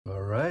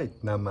right,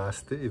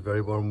 namaste, a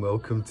very warm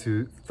welcome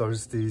to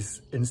Thursday's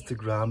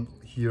Instagram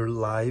here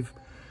live,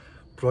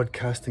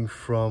 broadcasting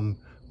from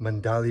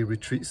Mandali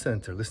Retreat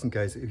Center. Listen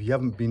guys, if you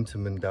haven't been to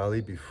Mandali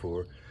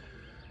before,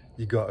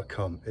 you gotta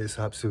come. It's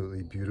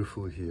absolutely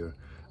beautiful here.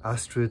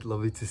 Astrid,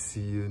 lovely to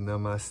see you.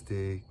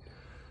 Namaste.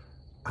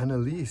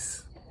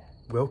 Annalise,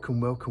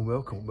 welcome, welcome,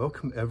 welcome.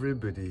 Welcome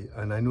everybody.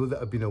 And I know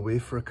that I've been away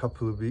for a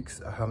couple of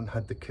weeks. I haven't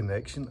had the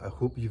connection. I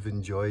hope you've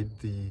enjoyed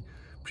the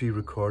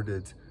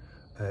pre-recorded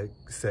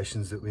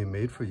sessions that we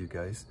made for you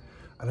guys.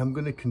 And I'm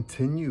going to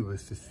continue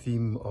with the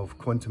theme of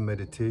quantum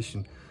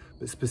meditation,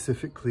 but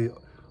specifically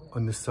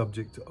on the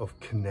subject of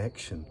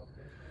connection.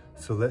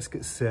 So let's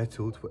get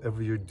settled.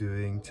 Whatever you're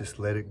doing, just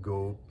let it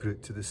go, put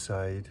it to the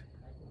side.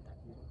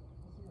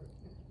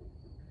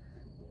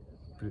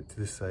 Put it to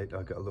the side.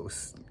 I got a little,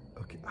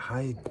 okay.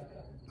 Hi,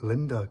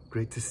 Linda,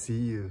 great to see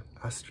you.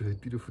 Astrid,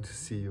 beautiful to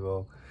see you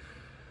all.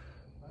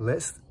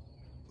 Let's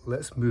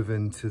move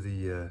into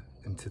the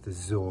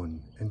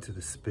zone, into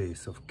the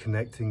space of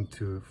connecting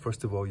to,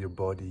 first of all, your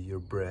body, your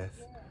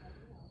breath,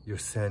 your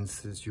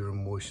senses, your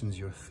emotions,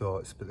 your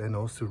thoughts, but then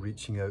also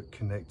reaching out,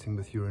 connecting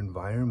with your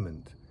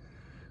environment,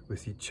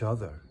 with each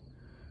other.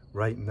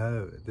 Right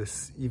now,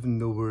 even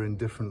though we're in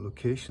different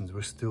locations,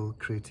 we're still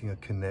creating a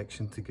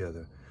connection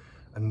together,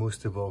 and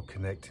most of all,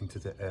 connecting to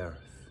the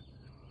earth.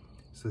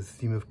 So the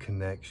theme of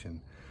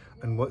connection.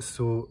 And what's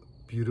so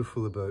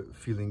beautiful about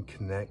feeling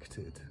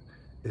connected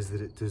is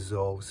that it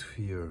dissolves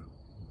fear.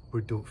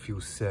 We don't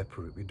feel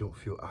separate, we don't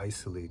feel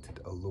isolated,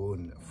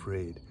 alone,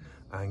 afraid,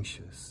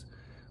 anxious.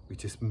 We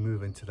just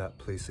move into that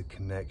place of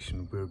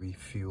connection where we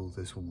feel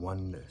this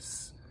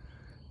oneness.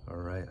 All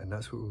right, and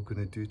that's what we're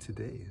going to do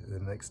today, in the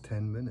next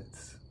 10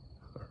 minutes.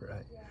 All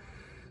right.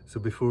 So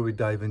before we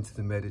dive into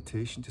the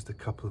meditation, just a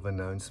couple of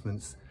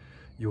announcements.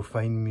 You'll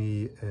find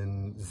me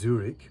in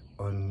Zurich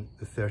on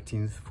the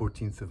 13th,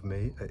 14th of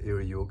May at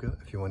Airyoga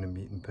if you want to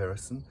meet in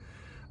person.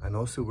 And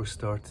also we're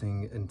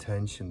starting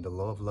Intention, the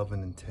Law of Love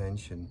and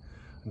Intention,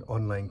 an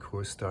online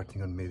course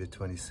starting on May the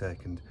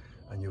 22nd.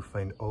 And you'll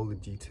find all the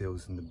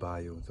details in the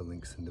bio, the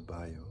links in the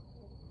bio.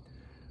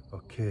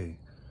 Okay,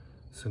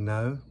 so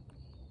now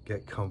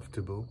get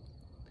comfortable.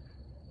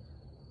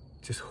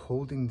 Just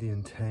holding the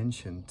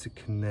intention to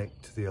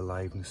connect to the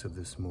aliveness of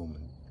this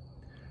moment.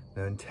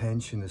 Now,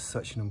 intention is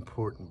such an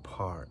important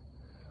part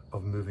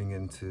of moving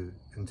into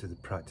the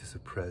practice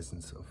of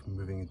presence, of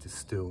moving into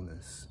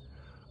stillness,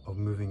 of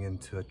moving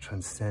into a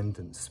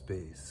transcendent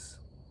space.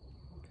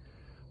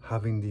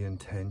 Having the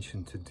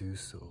intention to do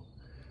so.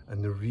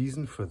 And the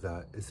reason for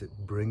that is it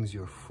brings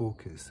your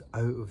focus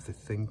out of the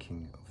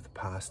thinking of the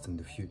past and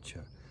the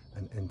future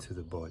and into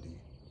the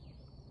body.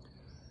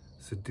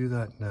 So do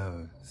that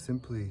now,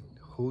 simply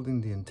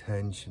holding the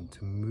intention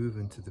to move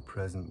into the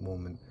present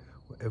moment,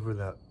 whatever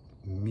that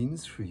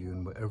means for you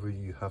and whatever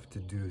you have to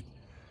do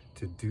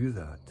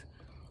that.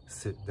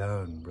 Sit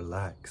down,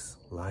 relax,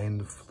 lie on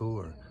the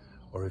floor,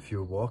 or if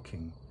you're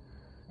walking,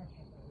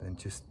 then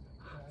just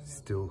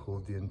still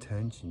hold the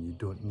intention. You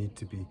don't need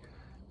to be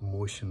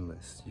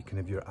motionless. You can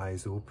have your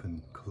eyes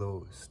open,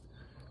 closed,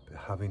 but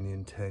having the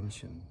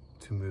intention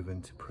to move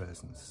into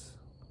presence.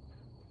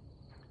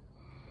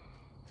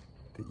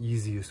 The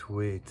easiest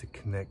way to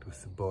connect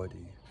with the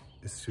body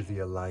is through the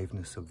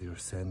aliveness of your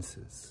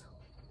senses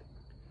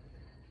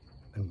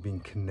and being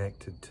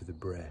connected to the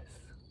breath.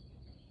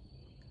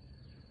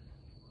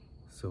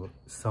 So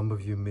some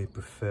of you may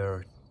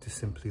prefer to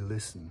simply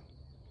listen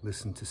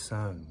to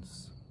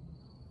sounds,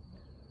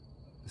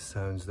 the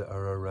sounds that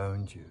are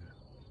around you.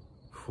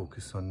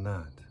 Focus on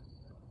that,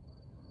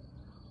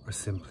 or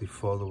simply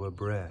follow a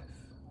breath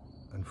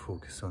and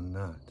focus on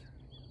that,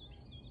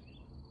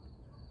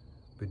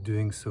 but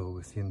doing so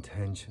with the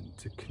intention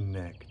to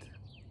connect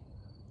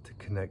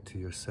to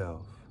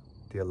yourself,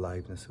 the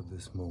aliveness of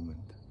this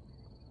moment.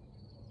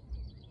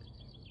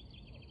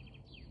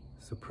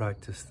 So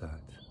practice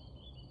that.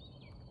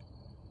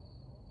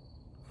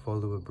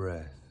 Follow a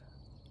breath,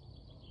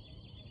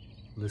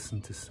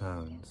 listen to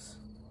sounds,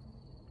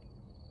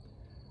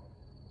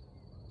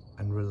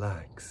 and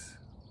relax.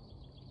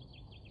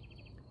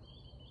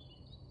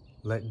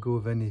 Let go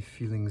of any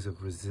feelings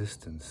of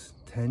resistance.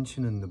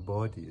 Tension in the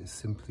body is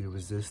simply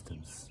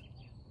resistance.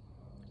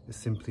 It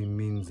simply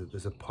means that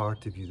there's a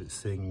part of you that's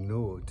saying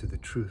no to the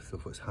truth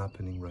of what's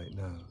happening right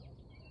now.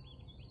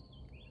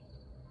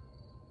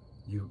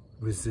 You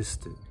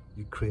resist it.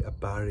 You create a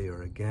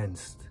barrier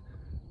against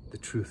the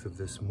truth of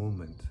this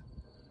moment.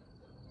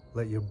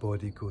 Let your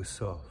body go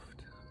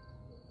soft.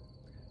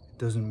 It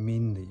doesn't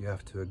mean that you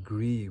have to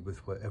agree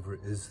with whatever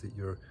it is that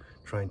you're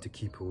trying to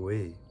keep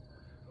away.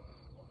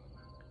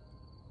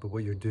 But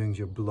what you're doing is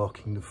you're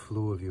blocking the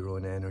flow of your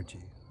own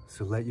energy.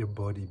 So let your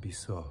body be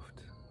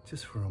soft,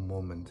 just for a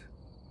moment.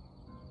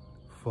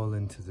 Fall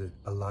into the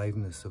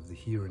aliveness of the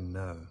here and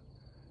now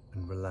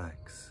and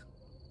relax.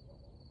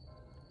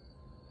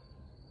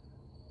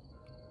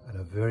 And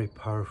a very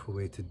powerful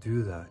way to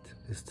do that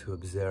is to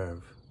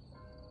observe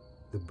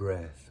the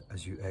breath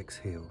as you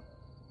exhale.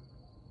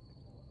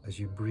 As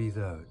you breathe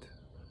out,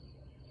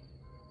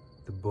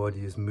 The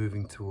body is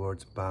moving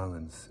towards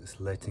balance. It's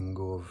letting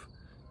go of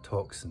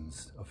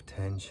toxins, of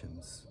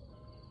tensions.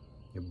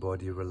 Your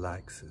body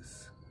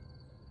relaxes.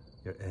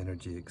 Your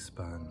energy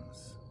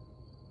expands.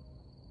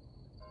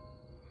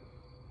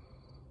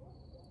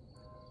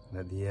 And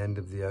at the end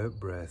of the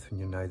out-breath, when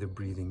you're neither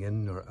breathing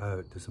in nor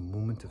out, there's a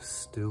moment of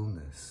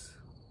stillness.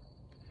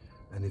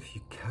 And if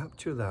you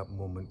capture that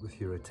moment with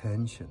your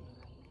attention,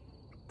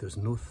 there's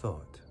no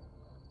thought.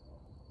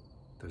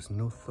 There's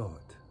no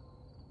thought.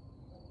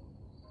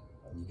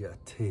 And you get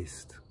a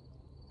taste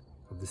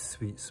of the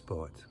sweet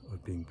spot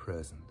of being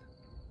present.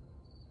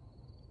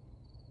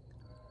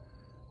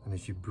 And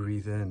as you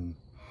breathe in,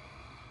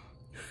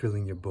 you're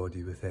filling your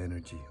body with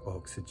energy.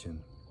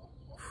 Oxygen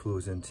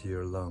flows into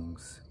your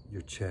lungs.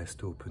 Your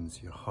chest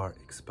opens, your heart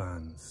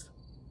expands.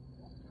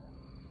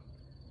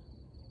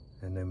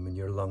 And then when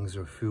your lungs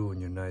are full and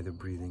you're neither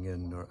breathing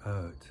in nor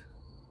out,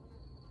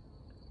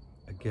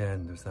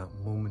 again, there's that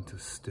moment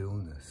of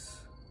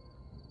stillness,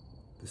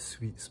 the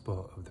sweet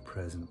spot of the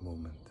present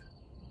moment.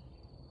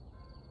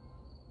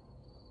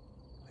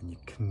 And you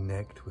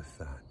connect with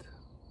that.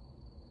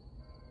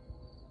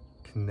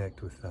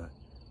 Connect with that.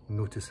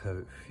 Notice how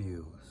it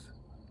feels.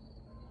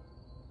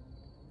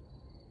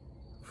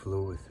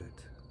 Flow with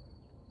it.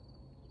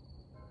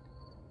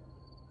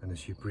 And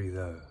as you breathe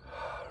out,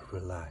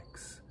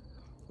 relax,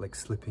 like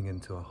slipping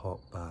into a hot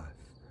bath.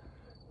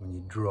 When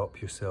you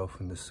drop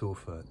yourself on the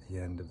sofa at the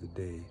end of the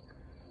day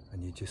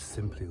and you just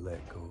simply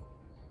let go.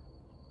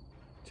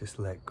 Just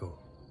let go.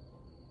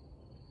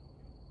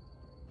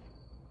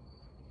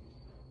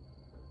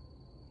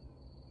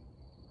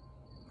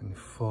 And you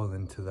fall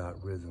into that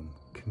rhythm,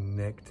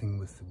 connecting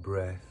with the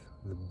breath,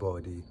 the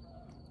body,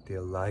 the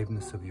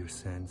aliveness of your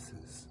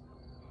senses.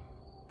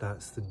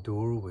 That's the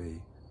doorway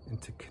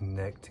into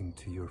connecting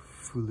to your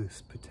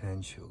fullest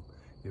potential,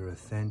 your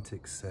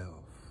authentic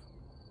self.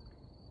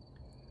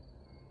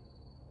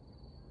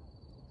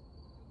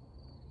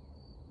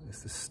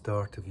 It's the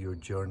start of your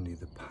journey,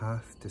 the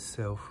path to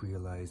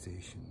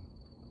self-realization.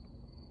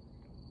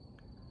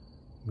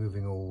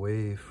 Moving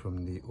away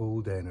from the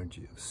old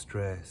energy of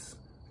stress,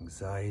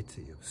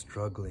 anxiety, of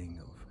struggling,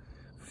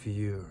 of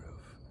fear,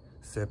 of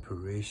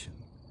separation,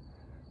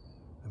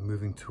 and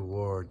moving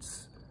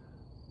towards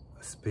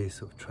a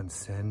space of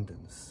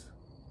transcendence,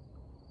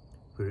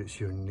 where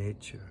it's your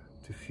nature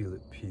to feel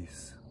at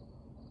peace,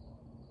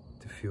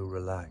 to feel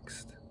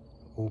relaxed,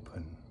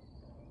 open,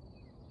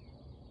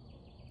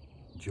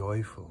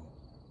 joyful,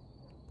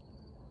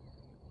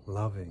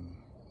 loving,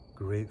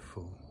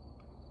 grateful.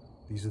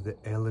 These are the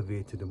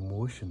elevated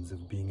emotions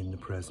of being in the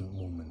present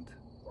moment,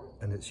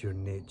 and it's your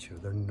nature.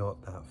 They're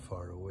not that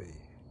far away.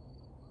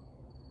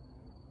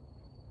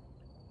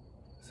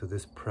 So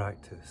this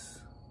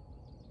practice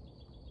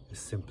is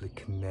simply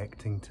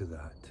connecting to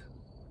that.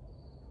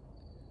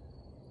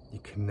 You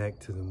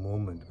connect to the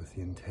moment with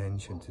the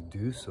intention to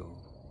do so,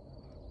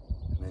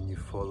 and then you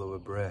follow a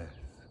breath.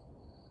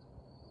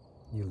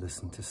 You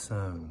listen to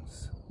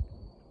sounds,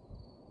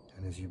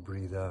 and as you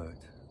breathe out,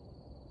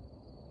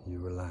 you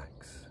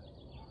relax.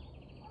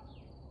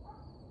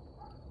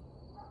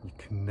 You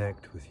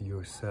connect with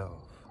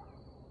yourself,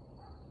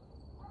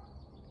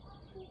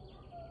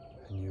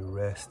 and you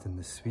rest in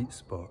the sweet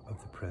spot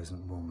of the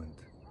present moment.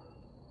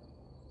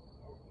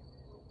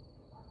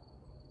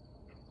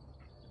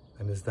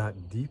 And as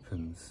that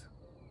deepens,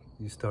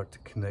 you start to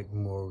connect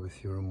more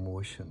with your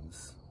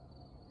emotions.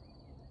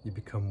 You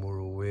become more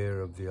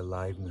aware of the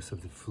aliveness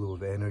of the flow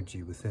of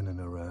energy within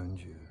and around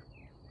you.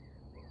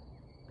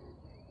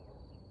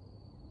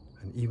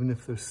 And even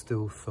if there's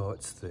still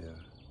thoughts there,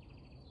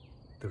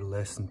 they're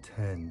less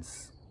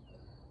intense.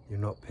 You're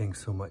not paying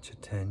so much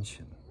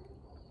attention.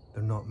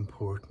 They're not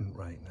important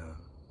right now.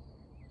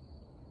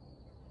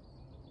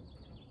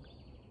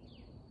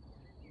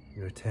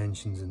 Your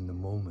attention's in the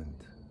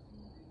moment,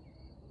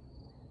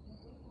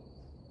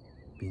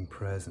 being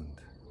present,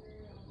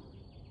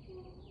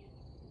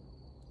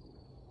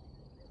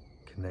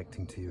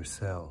 connecting to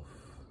yourself,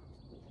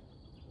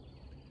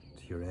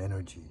 to your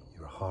energy,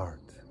 your heart,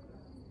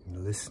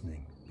 and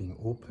listening, being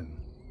open.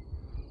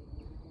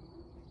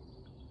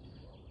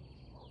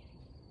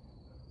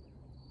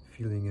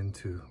 Feeling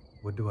into,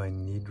 what do I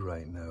need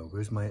right now?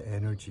 Where's my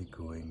energy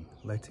going?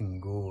 Letting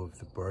go of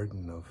the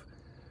burden of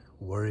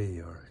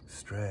worry or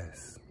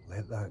stress.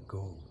 Let that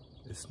go.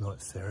 It's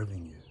not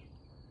serving you.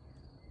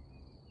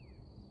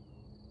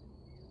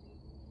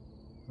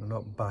 We're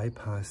not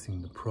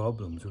bypassing the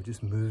problems, we're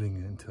just moving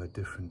into a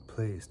different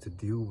place to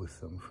deal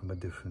with them from a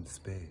different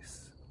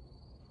space.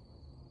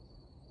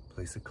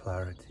 Place of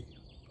clarity,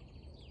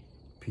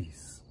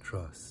 peace,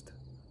 trust.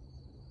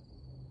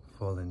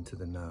 Fall into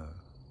the now.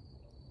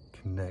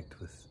 Connect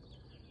with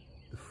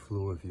the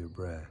flow of your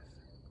breath.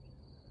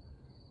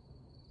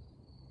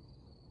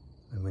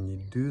 And when you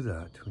do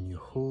that, when you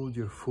hold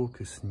your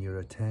focus and your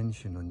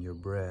attention on your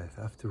breath,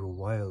 after a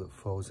while it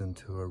falls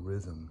into a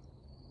rhythm.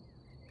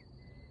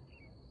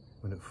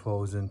 When it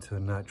falls into a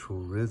natural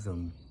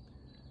rhythm,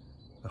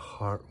 the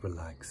heart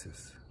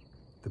relaxes,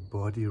 the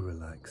body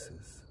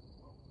relaxes.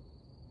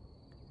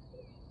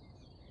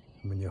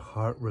 When your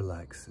heart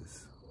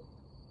relaxes,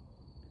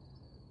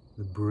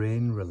 the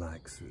brain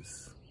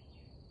relaxes,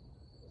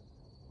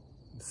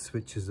 it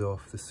switches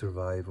off the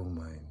survival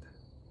mind,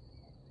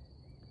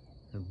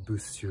 it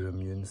boosts your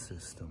immune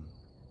system.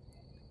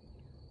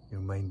 Your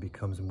mind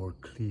becomes more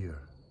clear.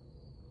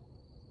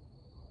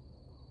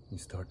 You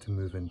start to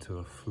move into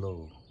a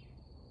flow.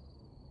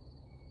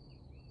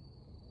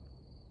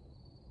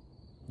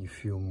 You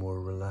feel more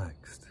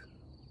relaxed,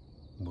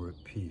 more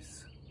at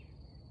peace.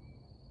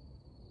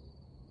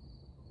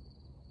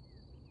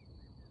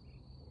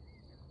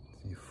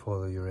 So you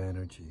follow your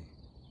energy,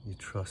 you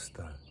trust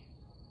that.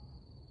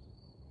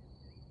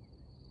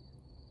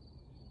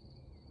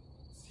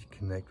 So you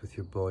connect with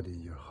your body,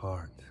 your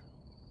heart.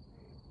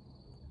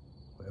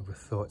 Whatever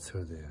thoughts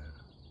are there,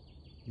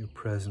 you're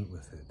present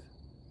with it,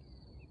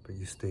 but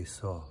you stay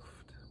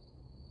soft.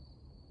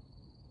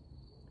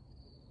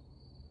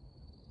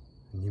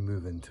 And you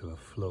move into a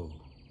flow.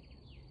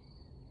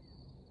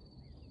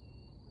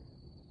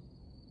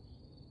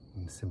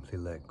 And simply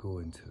let go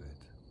into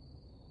it.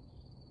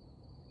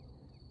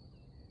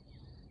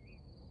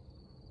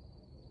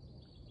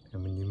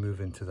 And when you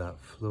move into that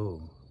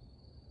flow,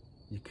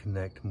 you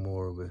connect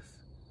more with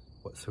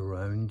what's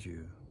around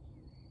you.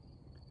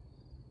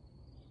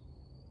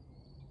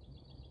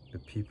 The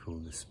people,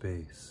 the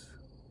space.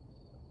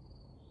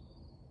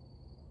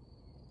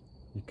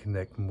 You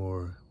connect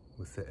more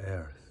with the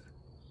earth.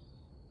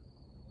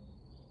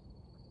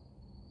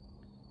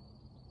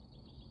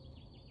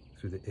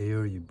 Through the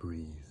air you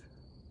breathe,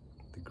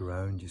 the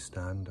ground you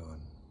stand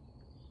on.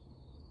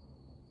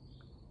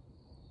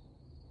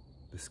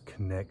 This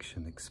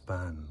connection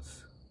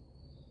expands.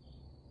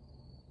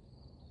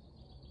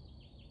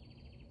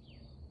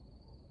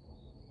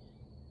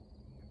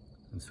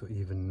 And so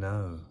even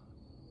now,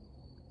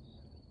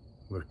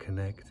 we're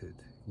connected,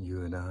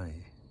 you and I,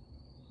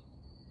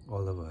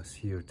 all of us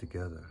here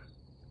together,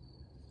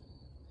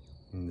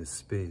 in this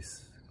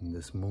space, in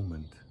this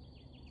moment.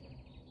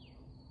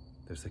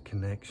 There's a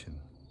connection.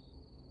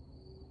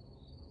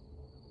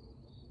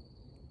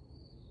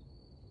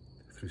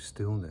 Through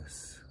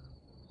stillness,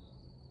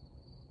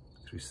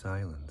 through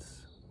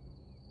silence,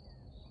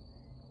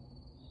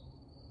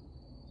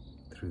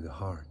 through the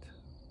heart.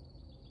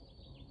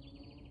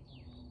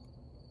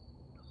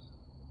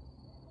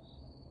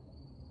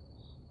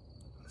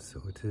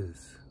 So it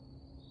is.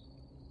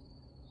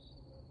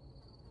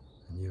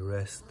 And you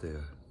rest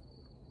there.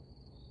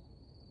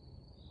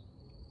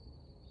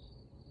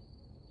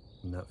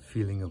 And that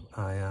feeling of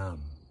I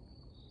am,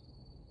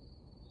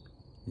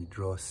 you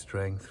draw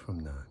strength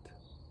from that.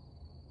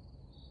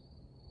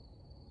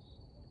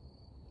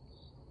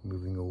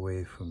 Moving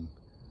away from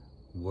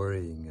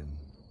worrying and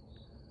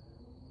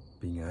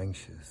being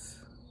anxious.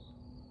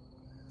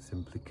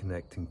 Simply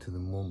connecting to the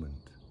moment.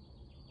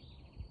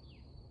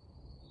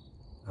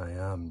 I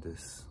am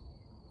this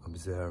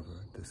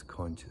observer, this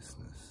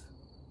consciousness.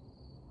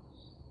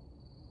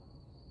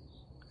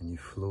 And you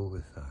flow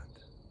with that.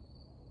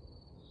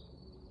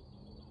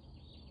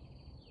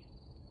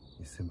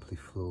 You simply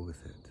flow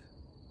with it.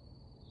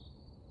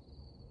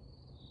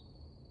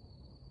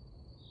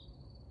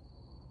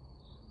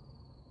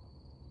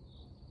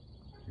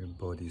 Your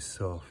body's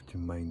soft,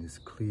 your mind is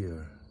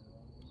clear.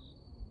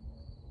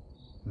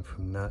 And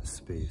from that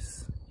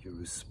space, you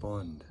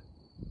respond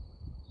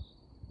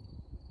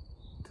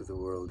to the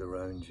world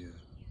around you.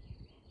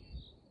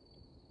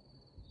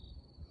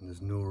 And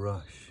there's no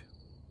rush.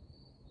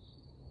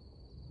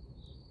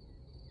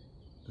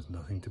 There's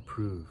nothing to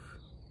prove.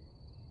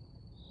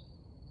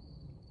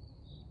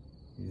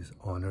 You just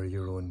honor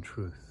your own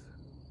truth.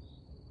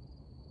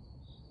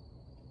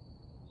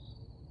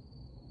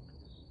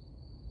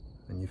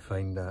 And you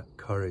find that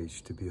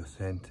courage to be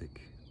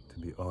authentic, to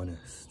be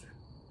honest,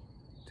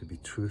 to be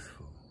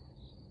truthful.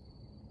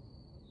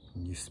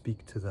 And you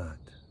speak to that.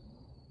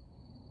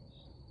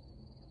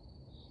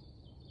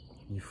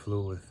 You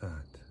flow with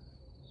that.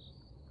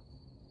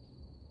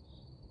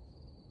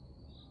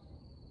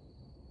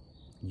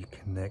 You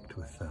connect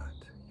with that,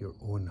 your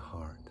own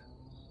heart,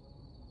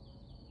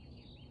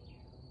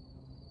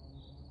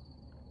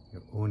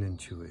 your own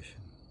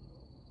intuition,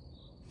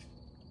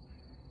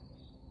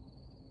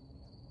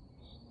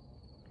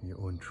 your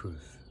own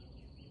truth.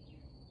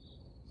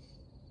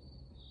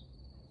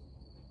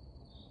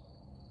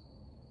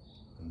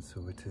 And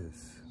so it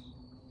is.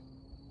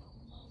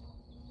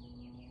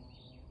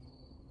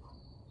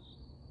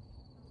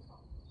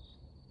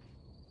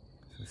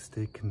 So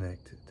stay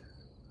connected.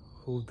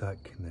 Hold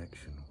that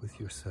connection with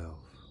yourself.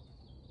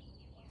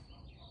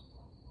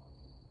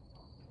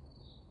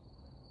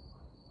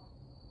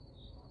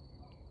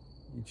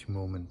 Each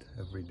moment,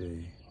 every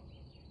day.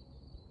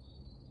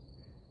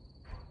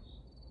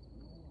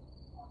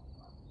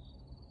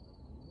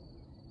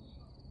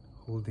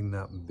 Holding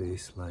that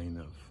baseline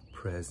of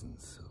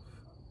presence, of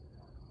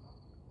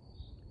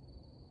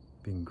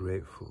being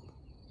grateful,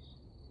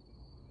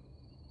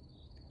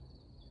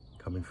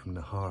 coming from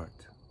the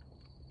heart,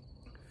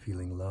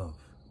 feeling love,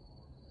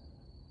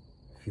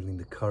 feeling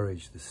the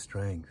courage, the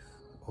strength,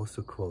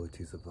 also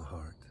qualities of the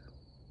heart.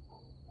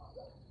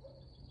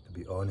 to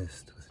be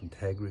honest with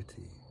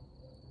integrity,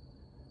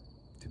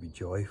 to be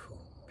joyful,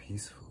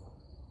 peaceful.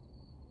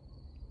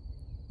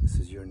 This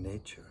is your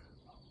nature.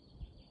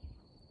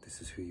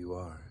 This is who you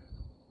are.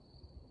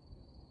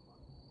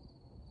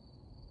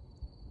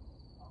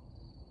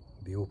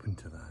 Be open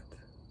to that.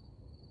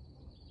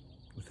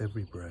 With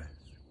every breath,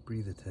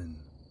 breathe it in.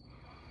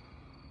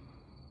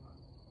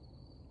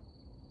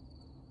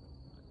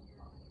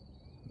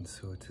 And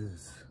so it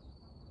is.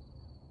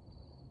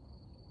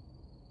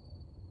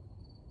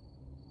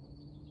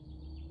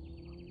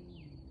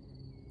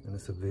 And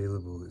it's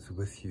available, it's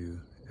with you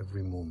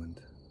every moment.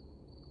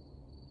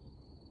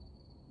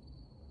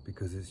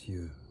 Because it's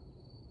you.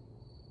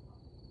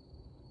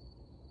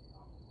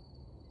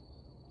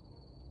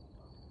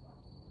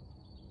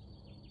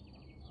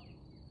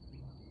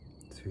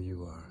 It's who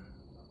you are.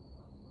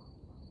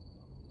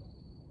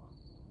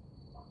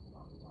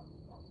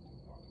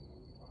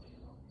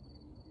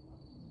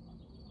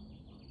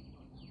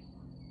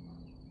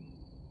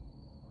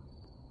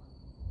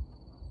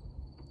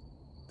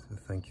 So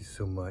thank you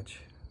so much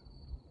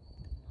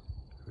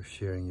for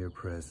sharing your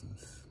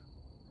presence,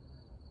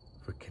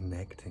 for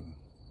connecting.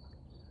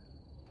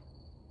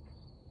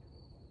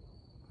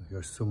 We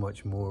are so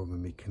much more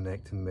when we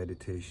connect in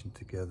meditation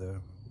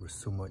together. We're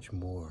so much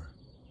more.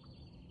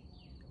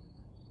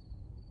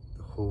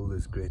 The whole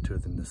is greater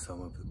than the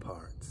sum of the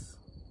parts.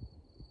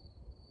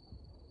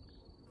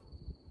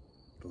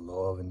 The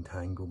law of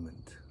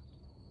entanglement.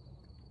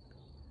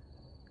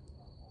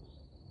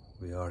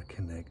 We are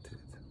connected,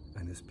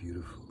 and it's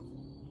beautiful.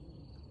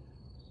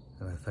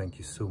 And I thank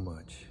you so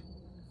much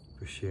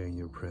for sharing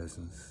your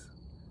presence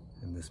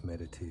in this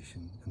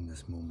meditation, in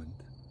this moment.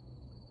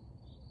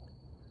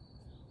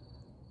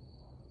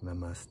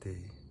 Namaste,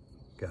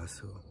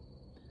 Gaso.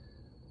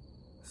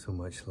 So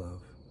much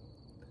love.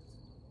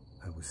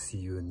 I will see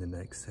you in the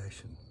next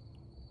session.